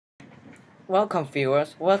Welcome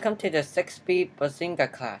viewers, welcome to the 6B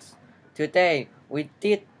Bazinga class. Today we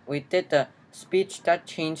did the speech that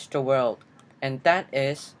changed the world, and that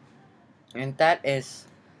is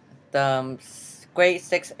the grade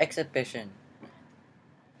 6 exhibition.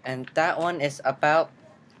 And that one is about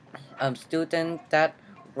a student that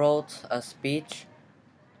wrote a speech.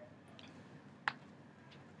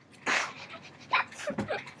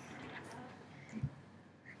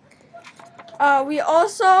 We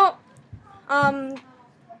also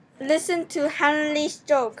listened to Hanley's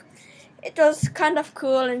joke. It was kind of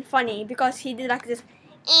cool and funny because he did like this.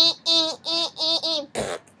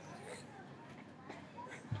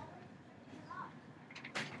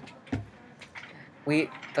 We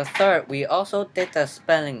also did the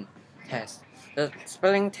spelling test. The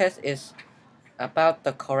spelling test is about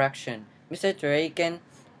the correction. Mr. Dragan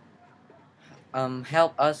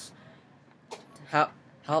help us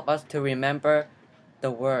to remember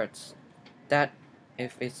the words that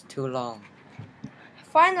if it's too long.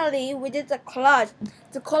 Finally, we did the collage.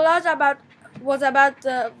 The collage was about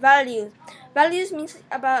the values. Values means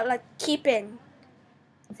about like keeping.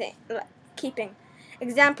 Keeping.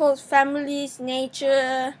 Examples: families,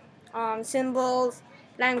 nature, symbols,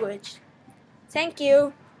 language. Thank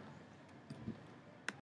you.